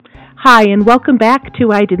Hi, and welcome back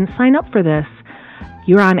to I Didn't Sign Up for This.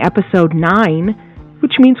 You're on episode 9,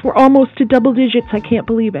 which means we're almost to double digits. I can't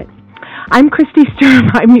believe it. I'm Christy Sturm.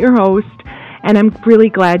 I'm your host, and I'm really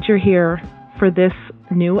glad you're here for this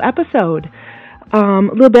new episode. A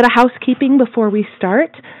little bit of housekeeping before we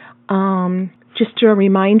start. Just a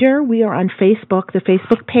reminder, we are on Facebook. The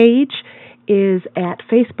Facebook page is at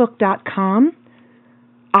facebook.com,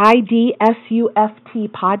 IDSUFT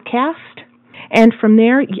podcast. And from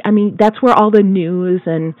there, that's where all the news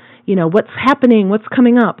and, what's happening, what's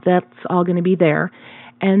coming up, that's all going to be there.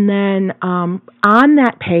 And then on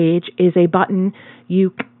that page is a button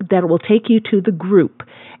that will take you to the group.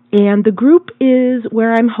 And the group is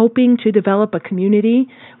where I'm hoping to develop a community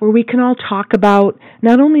where we can all talk about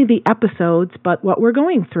not only the episodes, but what we're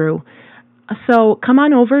going through. So come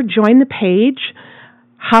on over, join the page,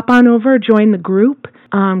 hop on over, join the group.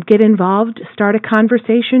 Get involved, start a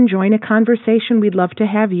conversation, join a conversation. We'd love to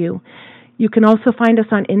have you. You can also find us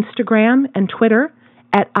on Instagram and Twitter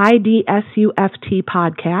at IDSUFT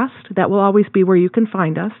podcast. That will always be where you can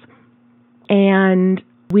find us. And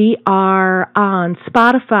we are on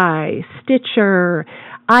Spotify, Stitcher,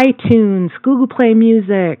 iTunes, Google Play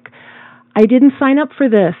Music. I didn't sign up for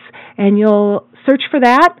this. And you'll search for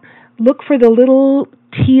that. Look for the little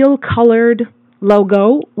teal-colored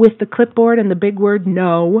logo with the clipboard and the big word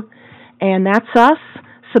no, and that's us.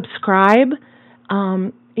 Subscribe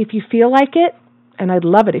if you feel like it, and I'd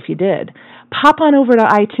love it if you did. Pop on over to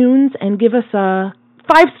iTunes and give us a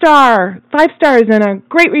 5 stars and a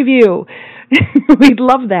great review. We'd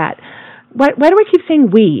love that. Why do I keep saying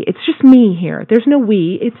we? It's just me here. There's no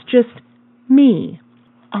we. It's just me.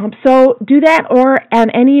 So do that, or on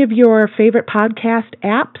any of your favorite podcast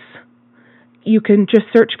apps. You can just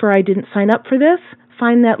search for I Didn't Sign Up for This,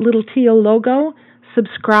 find that little teal logo,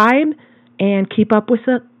 subscribe, and keep up with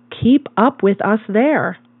us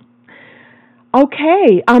there.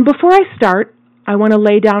 Okay, before I start, I want to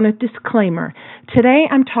lay down a disclaimer. Today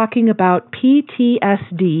I'm talking about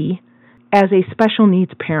PTSD as a special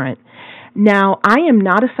needs parent. Now, I am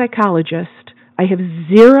not a psychologist. I have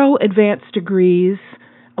 0 advanced degrees.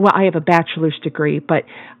 Well, I have a bachelor's degree, but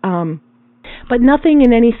nothing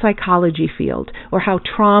in any psychology field, or how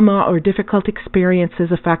trauma or difficult experiences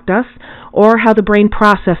affect us, or how the brain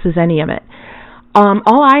processes any of it.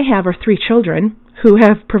 All I have are 3 children who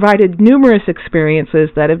have provided numerous experiences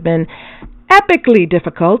that have been epically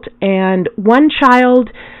difficult, and one child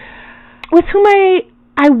with whom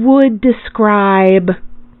I would describe,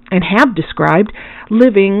 and have described,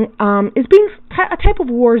 living as being a type of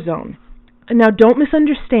war zone. Now, don't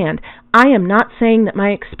misunderstand. I am not saying that my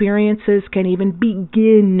experiences can even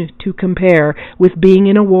begin to compare with being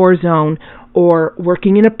in a war zone or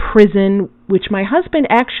working in a prison, which my husband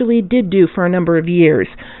actually did do for a number of years.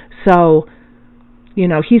 So,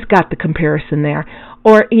 he's got the comparison there.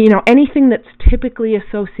 Or, anything that's typically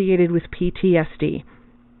associated with PTSD.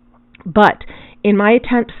 But in my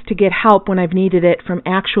attempts to get help when I've needed it from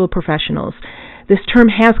actual professionals, this term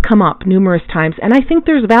has come up numerous times, and I think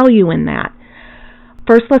there's value in that.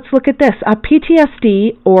 First, let's look at this.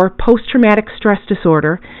 PTSD, or post-traumatic stress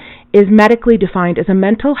disorder, is medically defined as a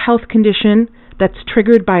mental health condition that's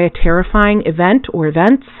triggered by a terrifying event or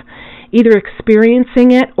events, either experiencing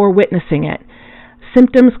it or witnessing it.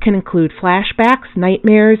 Symptoms can include flashbacks,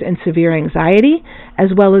 nightmares, and severe anxiety,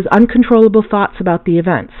 as well as uncontrollable thoughts about the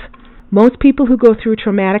events. Most people who go through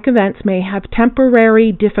traumatic events may have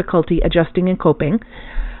temporary difficulty adjusting and coping,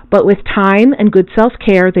 but with time and good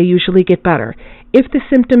self-care, they usually get better. If the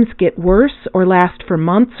symptoms get worse or last for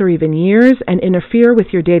months or even years and interfere with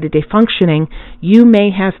your day-to-day functioning, you may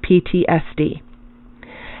have PTSD.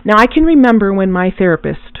 Now, I can remember when my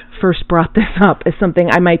therapist first brought this up as something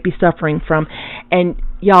I might be suffering from, and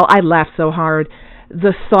y'all, I laughed so hard.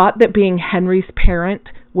 The thought that being Henry's parent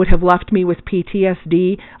would have left me with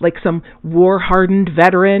PTSD, like some war-hardened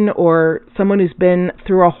veteran or someone who's been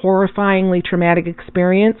through a horrifyingly traumatic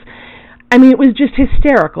experience, it was just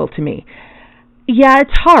hysterical to me. Yeah,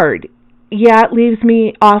 it's hard. Yeah, it leaves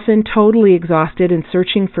me often totally exhausted and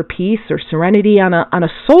searching for peace or serenity on a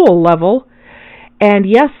soul level. And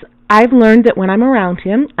yes, I've learned that when I'm around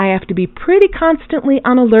him, I have to be pretty constantly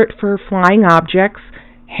on alert for flying objects,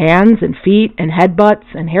 hands and feet and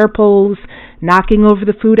headbutts and hair pulls, knocking over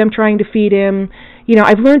the food I'm trying to feed him.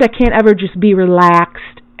 I've learned I can't ever just be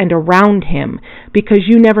relaxed and around him, because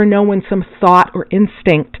you never know when some thought or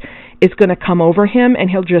instinct is going to come over him and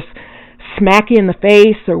he'll just smack you in the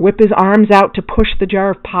face or whip his arms out to push the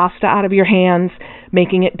jar of pasta out of your hands,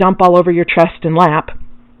 making it dump all over your chest and lap.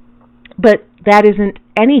 But that isn't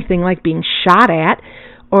anything like being shot at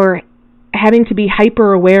or having to be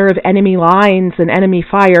hyper aware of enemy lines and enemy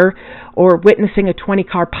fire, or witnessing a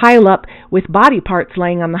 20-car pileup with body parts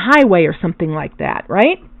laying on the highway or something like that,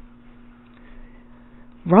 right?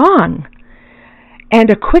 Wrong. And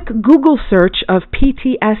a quick Google search of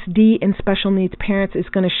PTSD in special needs parents is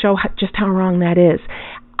going to show just how wrong that is.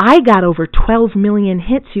 I got over 12 million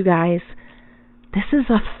hits, you guys. This is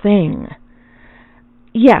a thing.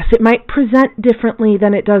 Yes, it might present differently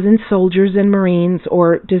than it does in soldiers and Marines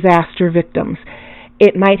or disaster victims.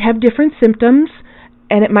 It might have different symptoms,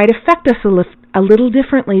 and it might affect us a little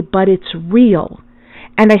differently, but it's real.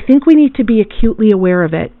 And I think we need to be acutely aware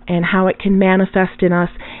of it and how it can manifest in us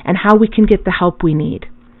and how we can get the help we need.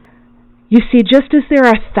 You see, just as there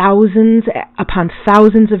are thousands upon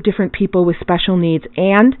thousands of different people with special needs,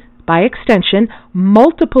 and by extension,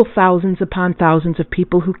 multiple thousands upon thousands of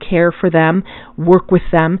people who care for them, work with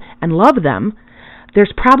them, and love them,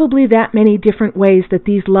 there's probably that many different ways that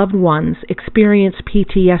these loved ones experience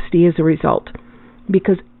PTSD as a result,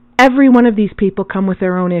 because every one of these people come with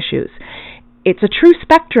their own issues. It's a true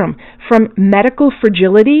spectrum, from medical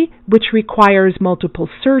fragility, which requires multiple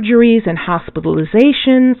surgeries and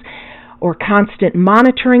hospitalizations, or constant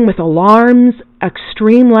monitoring with alarms,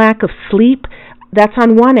 extreme lack of sleep. That's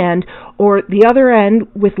on one end, or the other end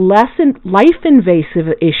with less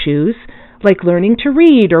life-invasive issues like learning to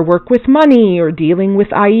read or work with money or dealing with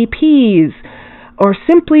IEPs, or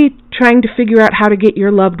simply trying to figure out how to get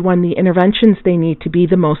your loved one the interventions they need to be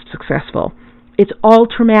the most successful. It's all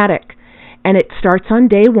traumatic, and it starts on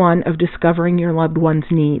day one of discovering your loved one's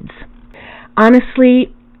needs.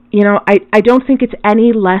 Honestly, I don't think it's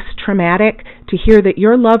any less traumatic to hear that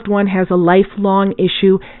your loved one has a lifelong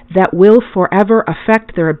issue that will forever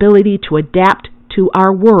affect their ability to adapt to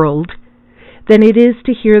our world than it is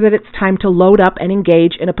to hear that it's time to load up and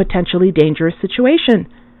engage in a potentially dangerous situation.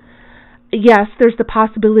 Yes, there's the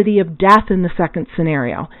possibility of death in the second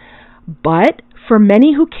scenario, but for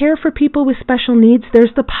many who care for people with special needs,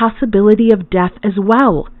 there's the possibility of death as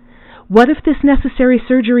well. What if this necessary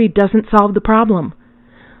surgery doesn't solve the problem?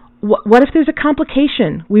 What if there's a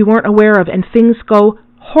complication we weren't aware of and things go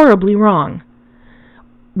horribly wrong?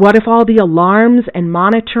 What if all the alarms and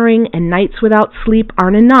monitoring and nights without sleep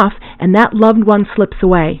aren't enough and that loved one slips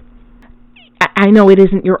away? I know it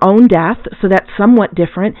isn't your own death, so that's somewhat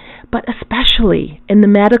different, but especially in the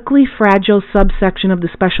medically fragile subsection of the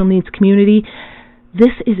special needs community,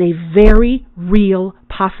 this is a very real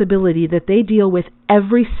possibility that they deal with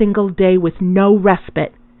every single day with no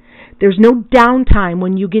respite. There's no downtime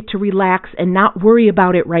when you get to relax and not worry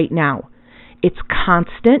about it right now. It's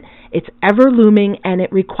constant, it's ever-looming, and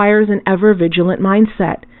it requires an ever-vigilant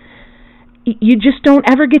mindset. You just don't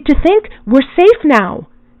ever get to think, we're safe now.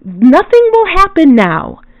 Nothing will happen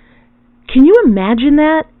now. Can you imagine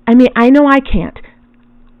that? I mean, I know I can't.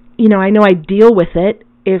 I know I deal with it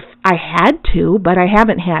if I had to, but I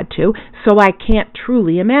haven't had to, so I can't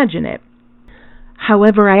truly imagine it.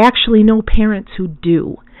 However, I actually know parents who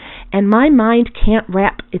do. And my mind can't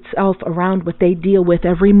wrap itself around what they deal with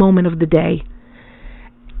every moment of the day.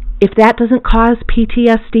 If that doesn't cause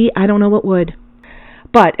PTSD, I don't know what would.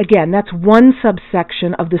 But again, that's one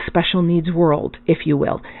subsection of the special needs world, if you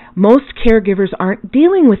will. Most caregivers aren't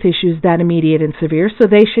dealing with issues that immediate and severe, so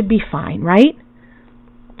they should be fine, right?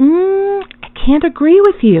 I can't agree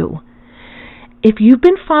with you. If you've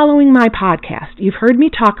been following my podcast, you've heard me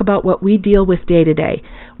talk about what we deal with day to day,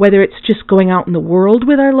 whether it's just going out in the world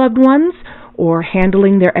with our loved ones, or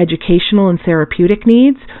handling their educational and therapeutic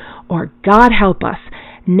needs, or, God help us,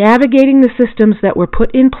 navigating the systems that were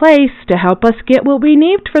put in place to help us get what we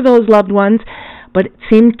need for those loved ones, but it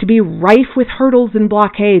seems to be rife with hurdles and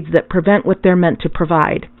blockades that prevent what they're meant to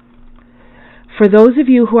provide. For those of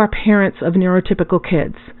you who are parents of neurotypical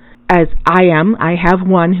kids, as I am, I have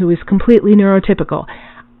one who is completely neurotypical.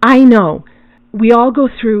 I know we all go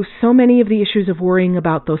through so many of the issues of worrying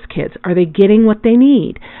about those kids. Are they getting what they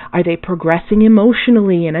need? Are they progressing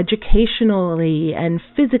emotionally and educationally and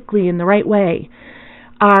physically in the right way?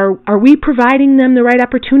 Are we providing them the right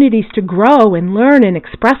opportunities to grow and learn and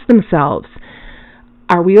express themselves?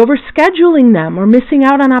 Are we overscheduling them or missing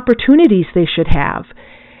out on opportunities they should have?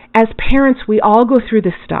 As parents, we all go through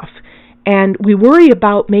this stuff, and we worry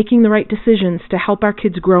about making the right decisions to help our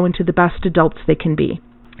kids grow into the best adults they can be.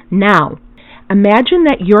 Now, imagine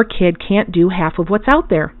that your kid can't do half of what's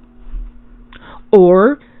out there,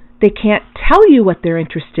 or they can't tell you what they're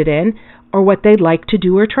interested in or what they'd like to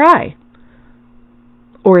do or try.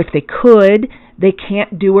 Or if they could, they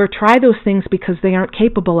can't do or try those things because they aren't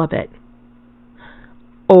capable of it.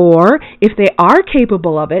 Or if they are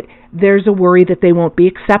capable of it, there's a worry that they won't be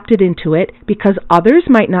accepted into it because others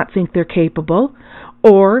might not think they're capable,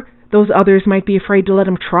 or Those others might be afraid to let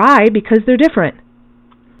them try because they're different.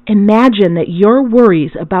 Imagine that your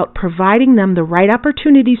worries about providing them the right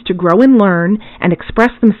opportunities to grow and learn and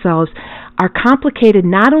express themselves are complicated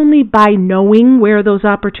not only by knowing where those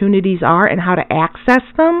opportunities are and how to access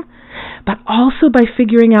them, but also by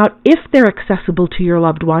figuring out if they're accessible to your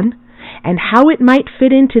loved one and how it might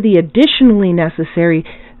fit into the additionally necessary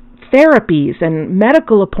therapies and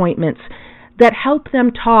medical appointments that help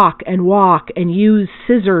them talk and walk and use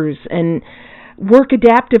scissors and work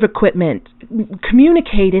adaptive equipment,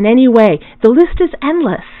 communicate in any way. The list is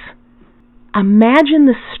endless. Imagine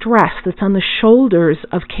the stress that's on the shoulders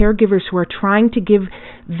of caregivers who are trying to give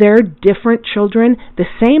their different children the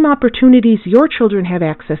same opportunities your children have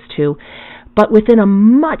access to, but within a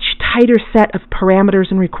much tighter set of parameters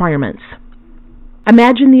and requirements.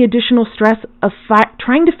 Imagine the additional stress of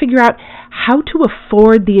trying to figure out how to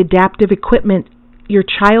afford the adaptive equipment your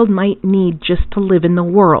child might need just to live in the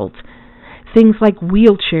world. Things like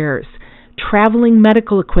wheelchairs, traveling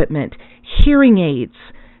medical equipment, hearing aids,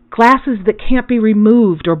 glasses that can't be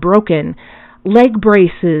removed or broken, leg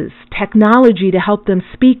braces, technology to help them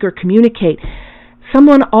speak or communicate.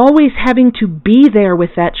 Someone always having to be there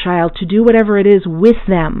with that child to do whatever it is with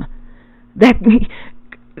them. That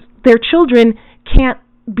their children can't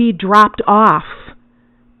be dropped off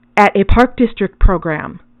at a Park District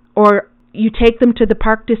program, or you take them to the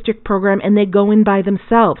Park District program and they go in by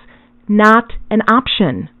themselves. Not an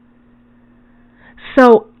option.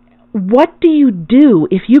 So what do you do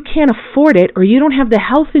if you can't afford it or you don't have the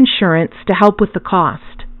health insurance to help with the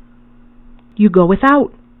cost? You go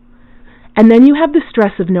without. And then you have the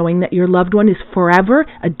stress of knowing that your loved one is forever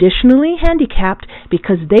additionally handicapped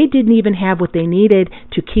because they didn't even have what they needed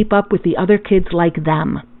to keep up with the other kids like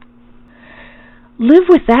them. Live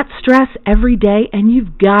with that stress every day and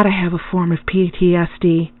you've got to have a form of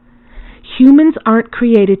PTSD. Humans aren't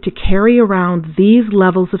created to carry around these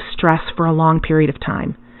levels of stress for a long period of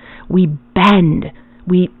time. We bend,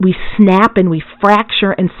 we snap and we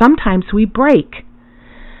fracture, and sometimes we break.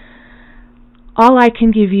 All I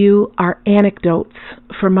can give you are anecdotes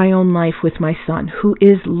from my own life with my son, who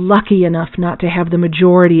is lucky enough not to have the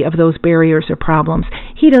majority of those barriers or problems.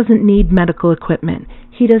 He doesn't need medical equipment.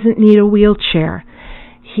 He doesn't need a wheelchair.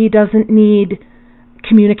 He doesn't need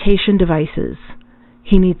communication devices.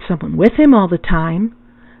 He needs someone with him all the time,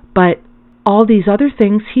 but all these other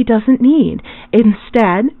things he doesn't need.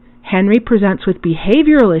 Instead, Henry presents with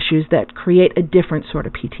behavioral issues that create a different sort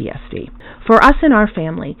of PTSD. For us in our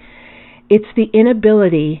family, it's the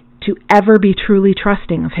inability to ever be truly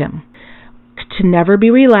trusting of him, to never be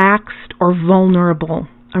relaxed or vulnerable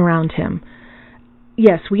around him.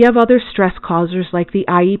 Yes, we have other stress causers like the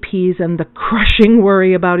IEPs and the crushing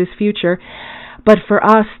worry about his future, but for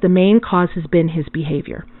us, the main cause has been his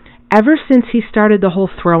behavior. Ever since he started the whole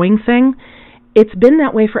throwing thing, it's been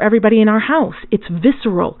that way for everybody in our house. It's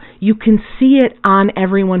visceral. You can see it on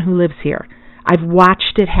everyone who lives here. I've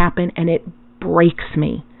watched it happen, and it breaks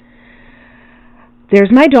me. There's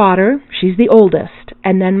my daughter. She's the oldest,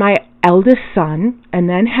 and then my eldest son, and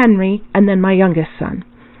then Henry, and then my youngest son.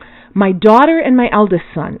 My daughter and my eldest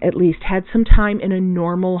son, at least, had some time in a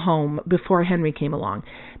normal home before Henry came along.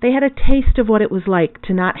 They had a taste of what it was like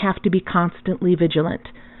to not have to be constantly vigilant.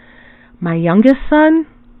 My youngest son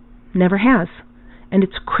never has, and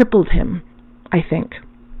it's crippled him, I think.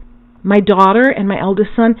 My daughter and my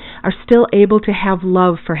eldest son are still able to have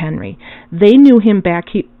love for Henry. They knew him back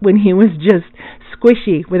when he was just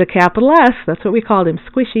squishy, with a capital S, that's what we called him,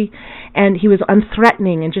 squishy, and he was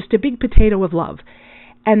unthreatening and just a big potato of love.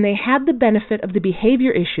 And they had the benefit of the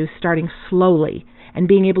behavior issues starting slowly and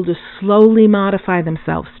being able to slowly modify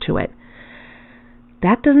themselves to it.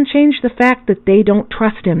 That doesn't change the fact that they don't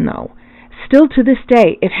trust him, though. Still to this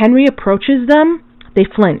day, if Henry approaches them, they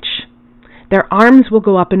flinch. Their arms will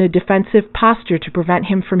go up in a defensive posture to prevent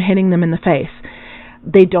him from hitting them in the face.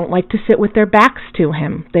 They don't like to sit with their backs to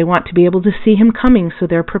him. They want to be able to see him coming so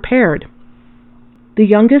they're prepared. The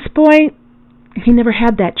youngest boy, he never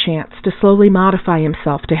had that chance to slowly modify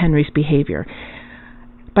himself to Henry's behavior.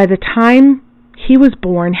 By the time he was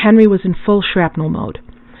born, Henry was in full shrapnel mode.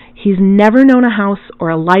 He's never known a house or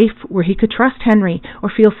a life where he could trust Henry or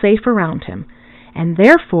feel safe around him, and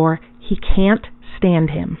therefore he can't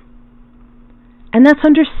stand him. And that's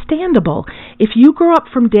understandable. If you grow up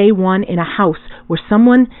from day one in a house where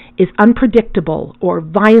someone is unpredictable or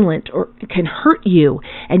violent or can hurt you,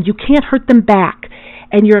 and you can't hurt them back,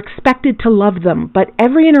 and you're expected to love them, but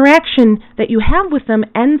every interaction that you have with them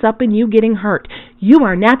ends up in you getting hurt, you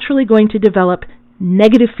are naturally going to develop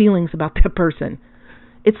negative feelings about that person.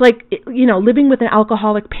 It's like, living with an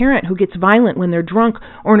alcoholic parent who gets violent when they're drunk,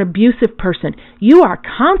 or an abusive person. You are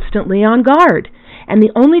constantly on guard. And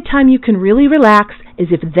the only time you can really relax is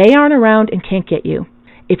if they aren't around and can't get you.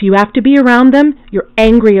 If you have to be around them, you're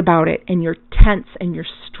angry about it, and you're tense, and you're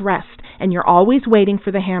stressed, and you're always waiting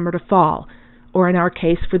for the hammer to fall, or in our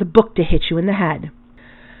case, for the book to hit you in the head.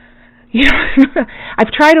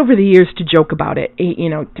 I've tried over the years to joke about it,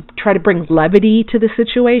 to try to bring levity to the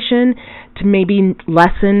situation, to maybe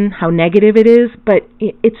lessen how negative it is, but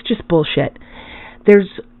it's just bullshit. The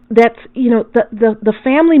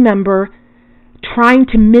family member trying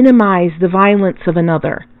to minimize the violence of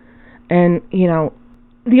another. And,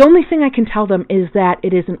 the only thing I can tell them is that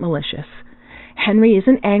it isn't malicious. Henry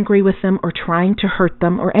isn't angry with them or trying to hurt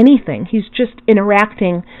them or anything. He's just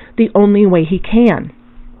interacting the only way he can.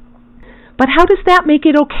 But how does that make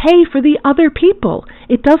it okay for the other people?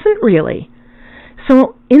 It doesn't really.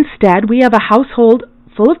 So instead, we have a household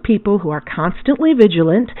full of people who are constantly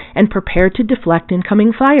vigilant and prepared to deflect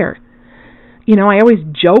incoming fire. I always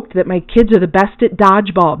joked that my kids are the best at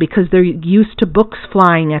dodgeball because they're used to books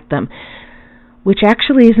flying at them, which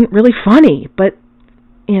actually isn't really funny, but,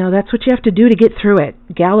 that's what you have to do to get through it.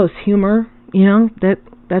 Gallows humor,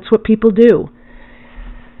 that's what people do.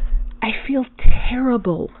 I feel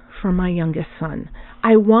terrible for my youngest son.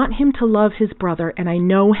 I want him to love his brother, and I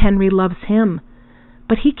know Henry loves him,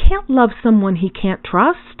 but he can't love someone he can't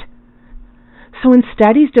trust. So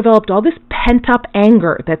instead, he's developed all this pent-up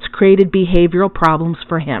anger that's created behavioral problems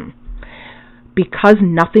for him. Because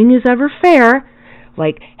nothing is ever fair,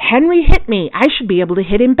 like, Henry hit me, I should be able to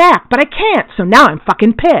hit him back, but I can't, so now I'm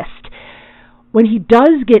fucking pissed. When he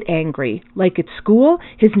does get angry, like at school,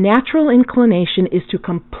 his natural inclination is to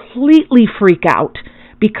completely freak out,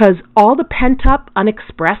 because all the pent-up,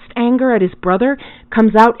 unexpressed anger at his brother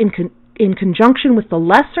comes out in conjunction with the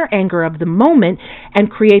lesser anger of the moment and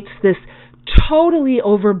creates this totally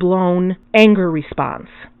overblown anger response.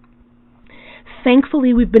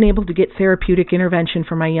 Thankfully, we've been able to get therapeutic intervention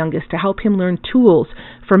for my youngest to help him learn tools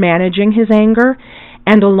for managing his anger,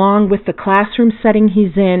 and along with the classroom setting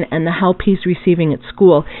he's in and the help he's receiving at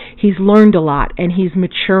school, he's learned a lot, and he's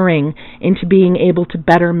maturing into being able to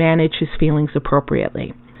better manage his feelings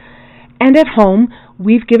appropriately. And at home,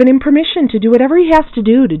 we've given him permission to do whatever he has to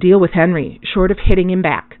do to deal with Henry, short of hitting him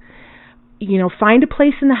back. Find a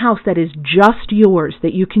place in the house that is just yours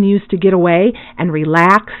that you can use to get away and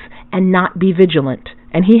relax and not be vigilant.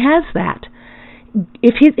 And he has that.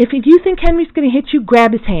 If you think Henry's going to hit you,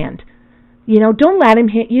 grab his hand. Don't let him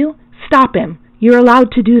hit you. Stop him. You're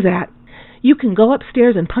allowed to do that. You can go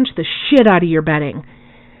upstairs and punch the shit out of your bedding.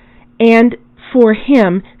 And for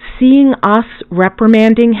him, seeing us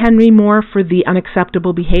reprimanding Henry more for the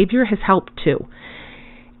unacceptable behavior has helped too.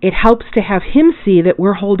 It helps to have him see that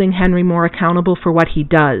we're holding Henry more accountable for what he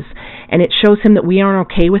does, and it shows him that we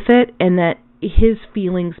aren't okay with it and that his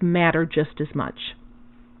feelings matter just as much.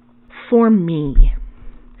 For me,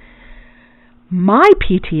 my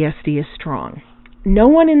PTSD is strong. No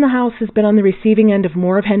one in the house has been on the receiving end of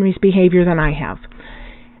more of Henry's behavior than I have.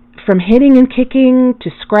 From hitting and kicking to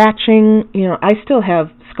scratching, I still have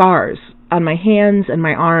scars on my hands and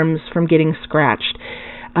my arms from getting scratched.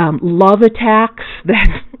 Love attacks that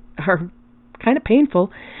are kind of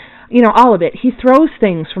painful. All of it. He throws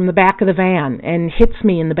things from the back of the van and hits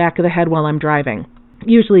me in the back of the head while I'm driving.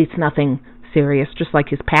 Usually it's nothing serious, just like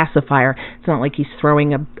his pacifier. It's not like he's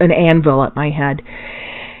throwing an anvil at my head.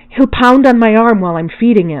 He'll pound on my arm while I'm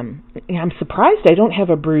feeding him. I'm surprised I don't have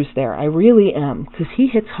a bruise there. I really am, because he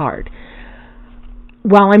hits hard.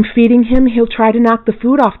 While I'm feeding him, he'll try to knock the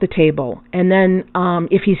food off the table. And then,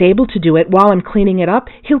 if he's able to do it, while I'm cleaning it up,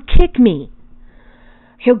 he'll kick me.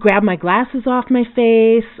 He'll grab my glasses off my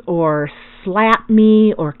face, or slap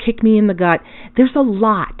me, or kick me in the gut. There's a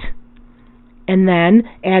lot. And then,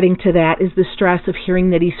 adding to that is the stress of hearing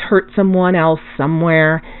that he's hurt someone else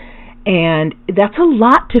somewhere. And that's a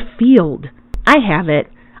lot to field. I have it.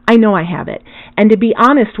 I know I have it. And to be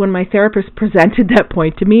honest, when my therapist presented that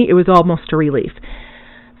point to me, it was almost a relief.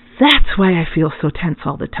 That's why I feel so tense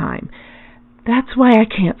all the time. That's why I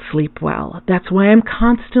can't sleep well. That's why I'm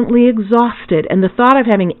constantly exhausted. And the thought of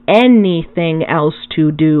having anything else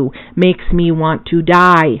to do makes me want to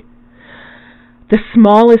die. The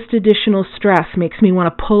smallest additional stress makes me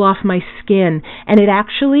want to pull off my skin. And it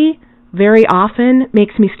actually, very often,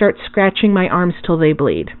 makes me start scratching my arms till they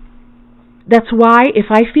bleed. That's why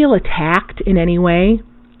if I feel attacked in any way,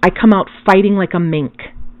 I come out fighting like a mink.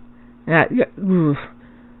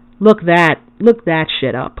 Look that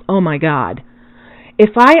shit up. Oh my God.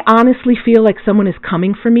 If I honestly feel like someone is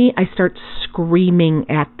coming for me, I start screaming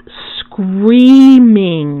at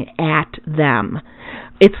them.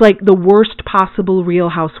 It's like the worst possible Real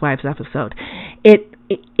Housewives episode. It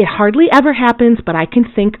hardly ever happens, but I can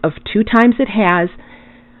think of 2 times it has.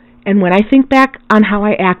 And when I think back on how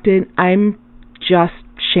I acted, I'm just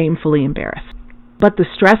shamefully embarrassed. But the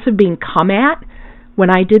stress of being come at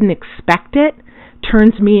when I didn't expect it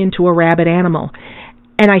turns me into a rabid animal.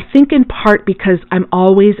 And I think in part because I'm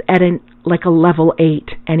always at a level 8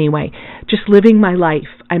 anyway. Just living my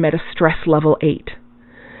life, I'm at a stress level 8.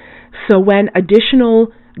 So when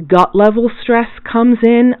additional gut level stress comes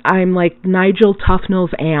in, I'm like Nigel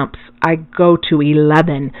Tufnell's amps. I go to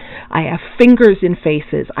 11. I have fingers in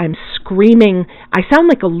faces. I'm screaming. I sound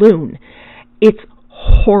like a loon. It's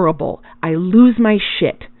horrible. I lose my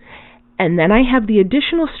shit. And then I have the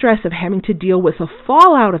additional stress of having to deal with a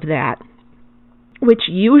fallout of that, which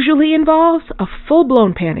usually involves a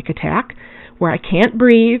full-blown panic attack where I can't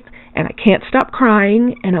breathe and I can't stop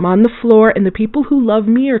crying and I'm on the floor and the people who love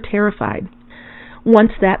me are terrified.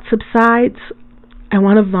 Once that subsides, I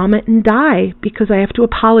want to vomit and die because I have to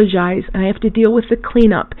apologize and I have to deal with the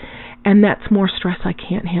cleanup, and that's more stress I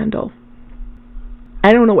can't handle.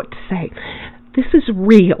 I don't know what to say. This is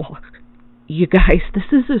real, you guys. This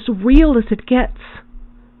is as real as it gets.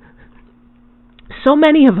 So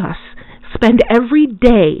many of us spend every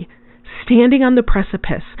day standing on the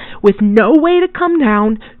precipice with no way to come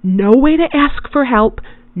down, no way to ask for help,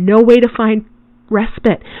 no way to find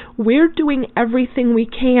respite. We're doing everything we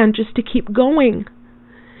can just to keep going.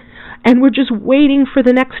 And we're just waiting for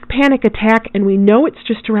the next panic attack, and we know it's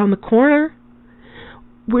just around the corner.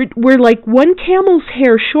 We're like one camel's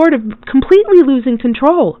hair short of completely losing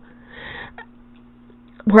control.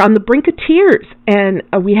 We're on the brink of tears, and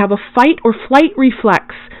we have a fight or flight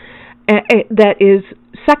reflex that is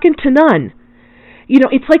second to none. You know,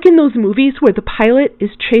 it's like in those movies where the pilot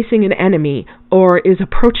is chasing an enemy or is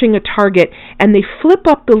approaching a target, and they flip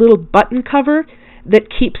up the little button cover that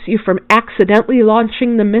keeps you from accidentally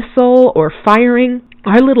launching the missile or firing.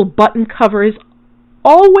 Our little button cover is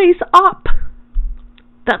always up.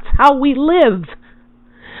 That's how we live,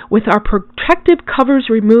 with our protective covers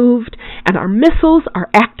removed and our missiles are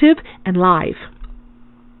active and live.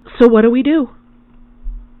 So what do?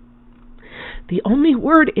 The only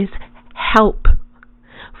word is help.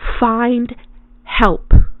 Find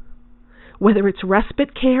help. Whether it's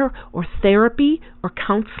respite care or therapy or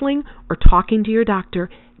counseling or talking to your doctor,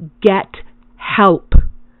 get help.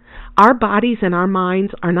 Our bodies and our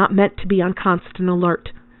minds are not meant to be on constant alert.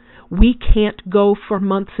 We can't go for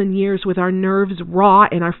months and years with our nerves raw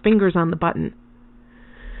and our fingers on the button.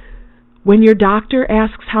 When your doctor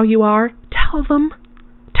asks how you are, tell them.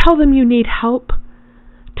 Tell them you need help.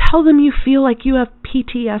 Tell them you feel like you have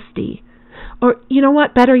PTSD. Or, you know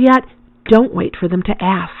what, better yet, don't wait for them to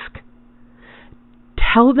ask.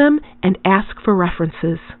 Tell them and ask for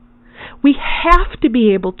references. We have to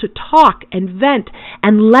be able to talk and vent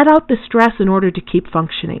and let out the stress in order to keep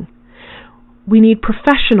functioning. We need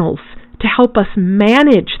professionals to help us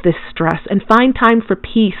manage this stress and find time for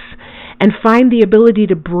peace and find the ability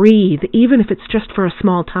to breathe, even if it's just for a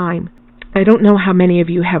small time. I don't know how many of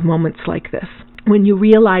you have moments like this, when you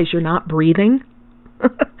realize you're not breathing.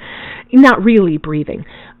 Not really breathing.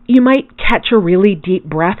 You might catch a really deep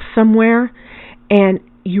breath somewhere, and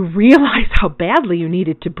you realize how badly you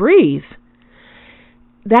needed to breathe.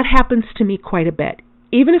 That happens to me quite a bit.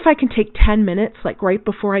 Even if I can take 10 minutes, like right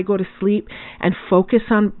before I go to sleep, and focus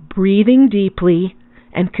on breathing deeply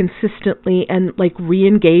and consistently and like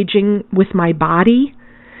re-engaging with my body,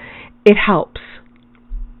 it helps.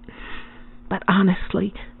 But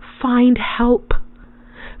honestly, find help.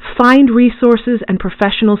 Find resources and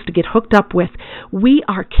professionals to get hooked up with. We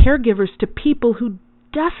are caregivers to people who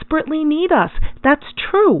desperately need us. That's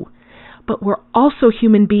true. But we're also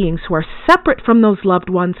human beings who are separate from those loved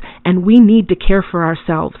ones, and we need to care for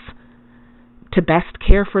ourselves. To best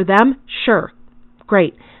care for them? Sure.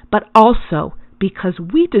 Great. But also because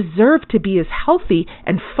we deserve to be as healthy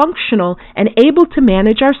and functional and able to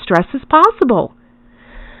manage our stress as possible.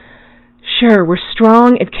 Sure, we're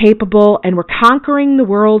strong and capable, and we're conquering the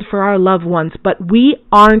world for our loved ones, but we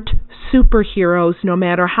aren't superheroes, no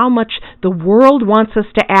matter how much the world wants us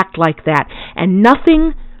to act like that. And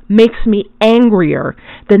nothing makes me angrier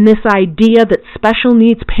than this idea that special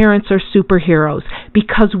needs parents are superheroes,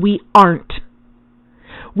 because we aren't.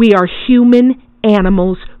 We are human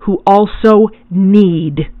animals who also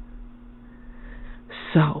need.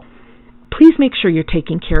 So, please make sure you're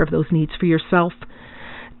taking care of those needs for yourself.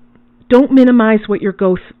 Don't minimize what you're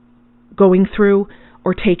going through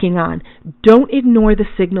or taking on. Don't ignore the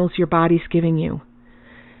signals your body's giving you.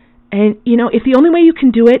 And, if the only way you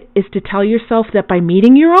can do it is to tell yourself that by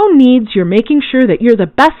meeting your own needs, you're making sure that you're the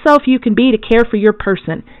best self you can be to care for your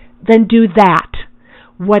person, then do that,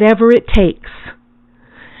 whatever it takes.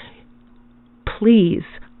 Please,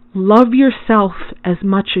 love yourself as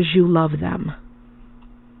much as you love them.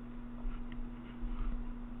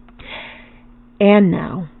 And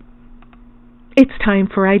now, it's time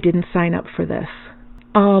for I Didn't Sign Up for This.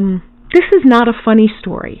 This is not a funny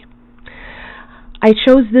story. I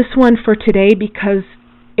chose this one for today because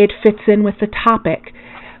it fits in with the topic.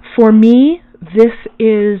 For me, this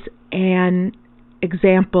is an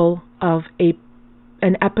example of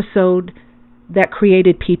an episode that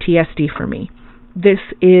created PTSD for me. This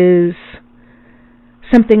is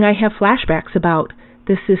something I have flashbacks about.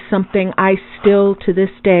 This is something I still to this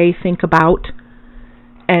day think about,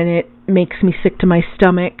 and it makes me sick to my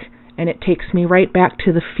stomach, and it takes me right back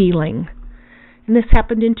to the feeling. And this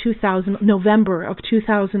happened in November of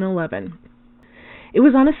 2011. It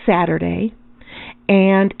was on a Saturday,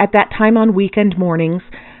 and at that time on weekend mornings,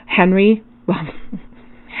 Henry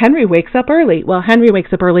wakes up early. Well, Henry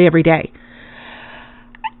wakes up early every day.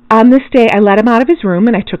 On this day, I let him out of his room,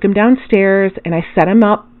 and I took him downstairs, and I set him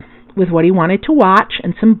up with what he wanted to watch,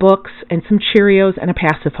 and some books, and some Cheerios, and a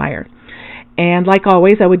pacifier. And like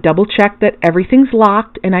always, I would double check that everything's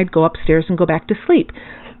locked, and I'd go upstairs and go back to sleep.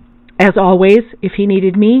 As always, if he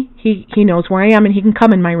needed me, he knows where I am and he can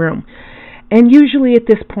come in my room. And usually at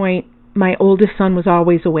this point, my oldest son was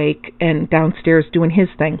always awake and downstairs doing his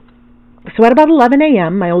thing. So at about 11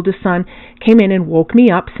 a.m., my oldest son came in and woke me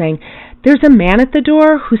up saying, "There's a man at the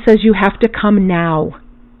door who says you have to come now."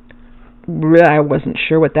 I wasn't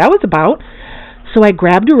sure what that was about. So I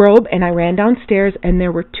grabbed a robe and I ran downstairs, and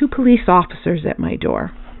there were 2 police officers at my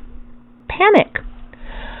door. Panic.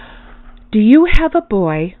 "Do you have a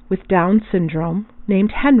boy with Down syndrome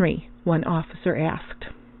named Henry?" one officer asked.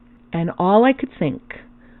 And all I could think,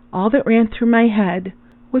 all that ran through my head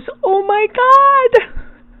was, "Oh my God!"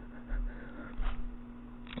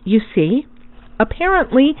 You see,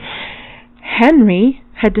 apparently Henry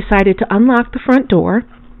had decided to unlock the front door,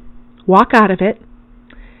 walk out of it,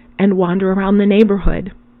 and wander around the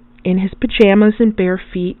neighborhood in his pajamas and bare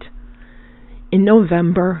feet in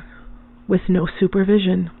November with no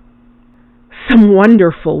supervision. Some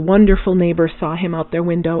wonderful, wonderful neighbors saw him out their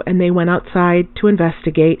window, and they went outside to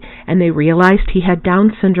investigate, and they realized he had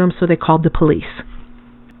Down syndrome, so they called the police.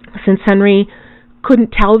 Since Henry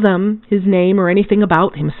couldn't tell them his name or anything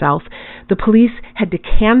about himself, the police had to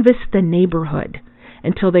canvass the neighborhood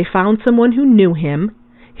until they found someone who knew him,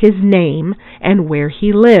 his name, and where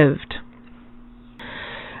he lived.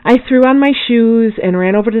 I threw on my shoes and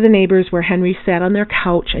ran over to the neighbors where Henry sat on their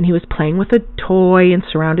couch, and he was playing with a toy and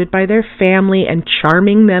surrounded by their family and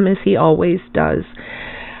charming them as he always does.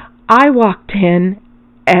 I walked in,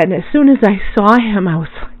 and as soon as I saw him, I was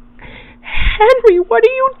like, "Henry, what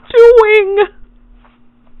are you doing?"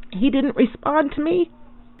 He didn't respond to me.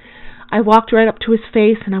 I walked right up to his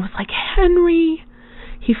face, and I was like, "Henry."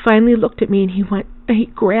 He finally looked at me, and he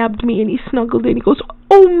grabbed me, and he snuggled in. He goes,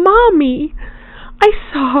 "Oh, Mommy, I'm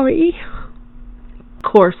sorry." Of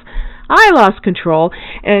course, I lost control,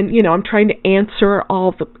 and, I'm trying to answer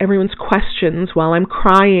everyone's questions while I'm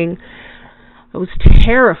crying. I was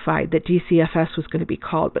terrified that DCFS was going to be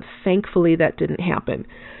called, but thankfully that didn't happen,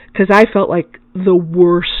 because I felt like the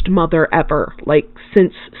worst mother ever, like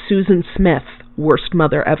since Susan Smith, worst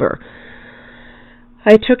mother ever.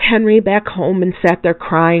 I took Henry back home and sat there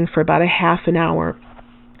crying for about a half an hour,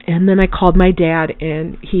 and then I called my dad,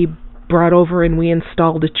 and he brought over and we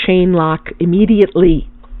installed a chain lock immediately.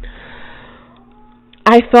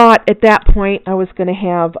 I thought at that point I was going to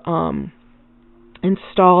have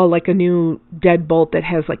install like a new deadbolt that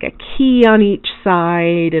has like a key on each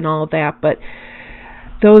side and all that, but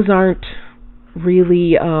those aren't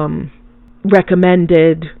really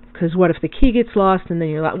recommended, because what if the key gets lost and then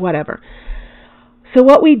you're whatever. So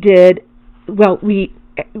what we did,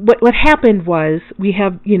 what happened was we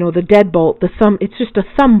have, the deadbolt, it's just a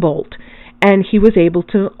thumb bolt, and he was able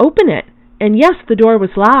to open it. And yes, the door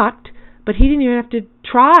was locked, but he didn't even have to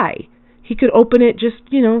try. He could open it just,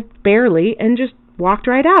 barely, and just walked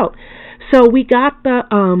right out. So we got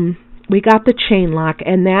the chain lock,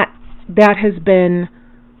 and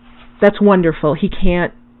that's wonderful. He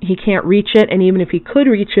can't reach it, and even if he could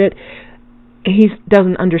reach it, he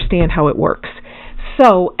doesn't understand how it works.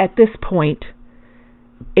 So at this point,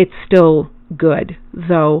 it's still good,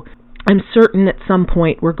 though I'm certain at some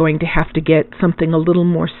point we're going to have to get something a little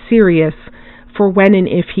more serious for when and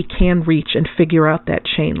if he can reach and figure out that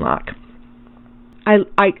chain lock. I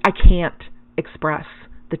can't express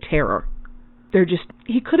the terror.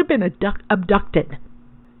 He could have been abducted.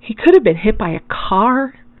 He could have been hit by a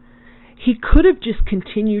car. He could have just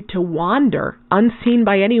continued to wander, unseen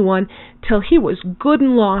by anyone, till he was good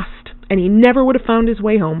and lost, and he never would have found his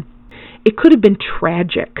way home. It could have been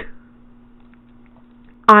tragic.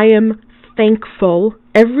 I am thankful.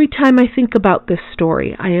 Every time I think about this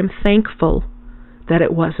story, I am thankful that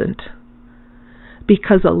it wasn't.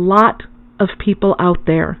 Because a lot of people out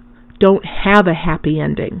there don't have a happy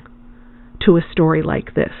ending to a story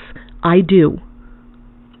like this. I do.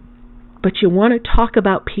 But you want to talk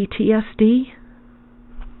about PTSD?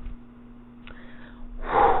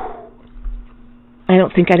 I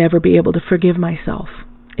don't think I'd ever be able to forgive myself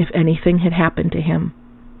if anything had happened to him.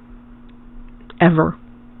 Ever.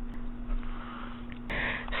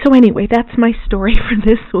 So anyway, that's my story for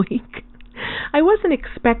this week. I wasn't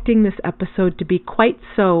expecting this episode to be quite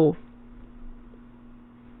so...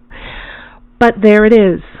 But there it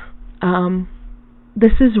is.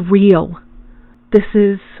 This is real. This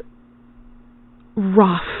is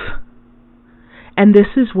rough. And this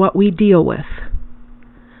is what we deal with.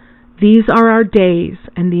 These are our days,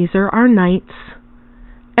 and these are our nights,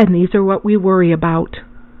 and these are what we worry about.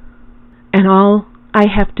 And all I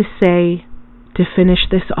have to say to finish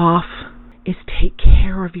this off is take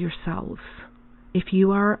care of yourselves. If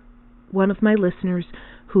you are one of my listeners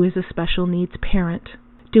who is a special needs parent,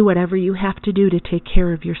 do whatever you have to do to take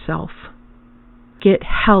care of yourself. Get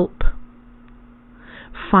help.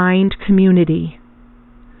 Find community.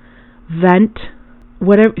 Vent.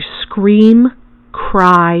 Whatever. Scream.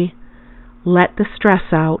 Cry. Let the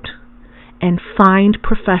stress out. And find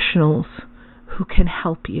professionals who can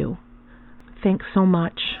help you. Thanks so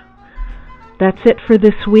much. That's it for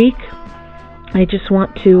this week. I just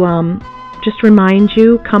want to just remind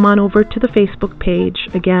you, come on over to the Facebook page.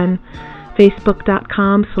 Again,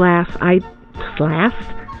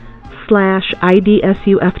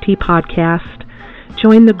 facebook.com/IDSUFT podcast.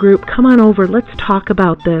 Join the group. Come on over. Let's talk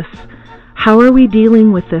about this. How are we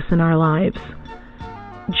dealing with this in our lives?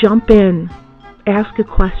 Jump in. Ask a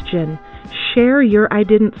question. Share your I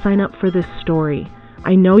didn't sign up for this story.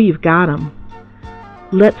 I know you've got them.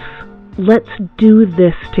 Let's do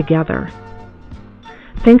this together.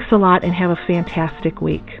 Thanks a lot and have a fantastic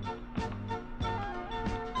week.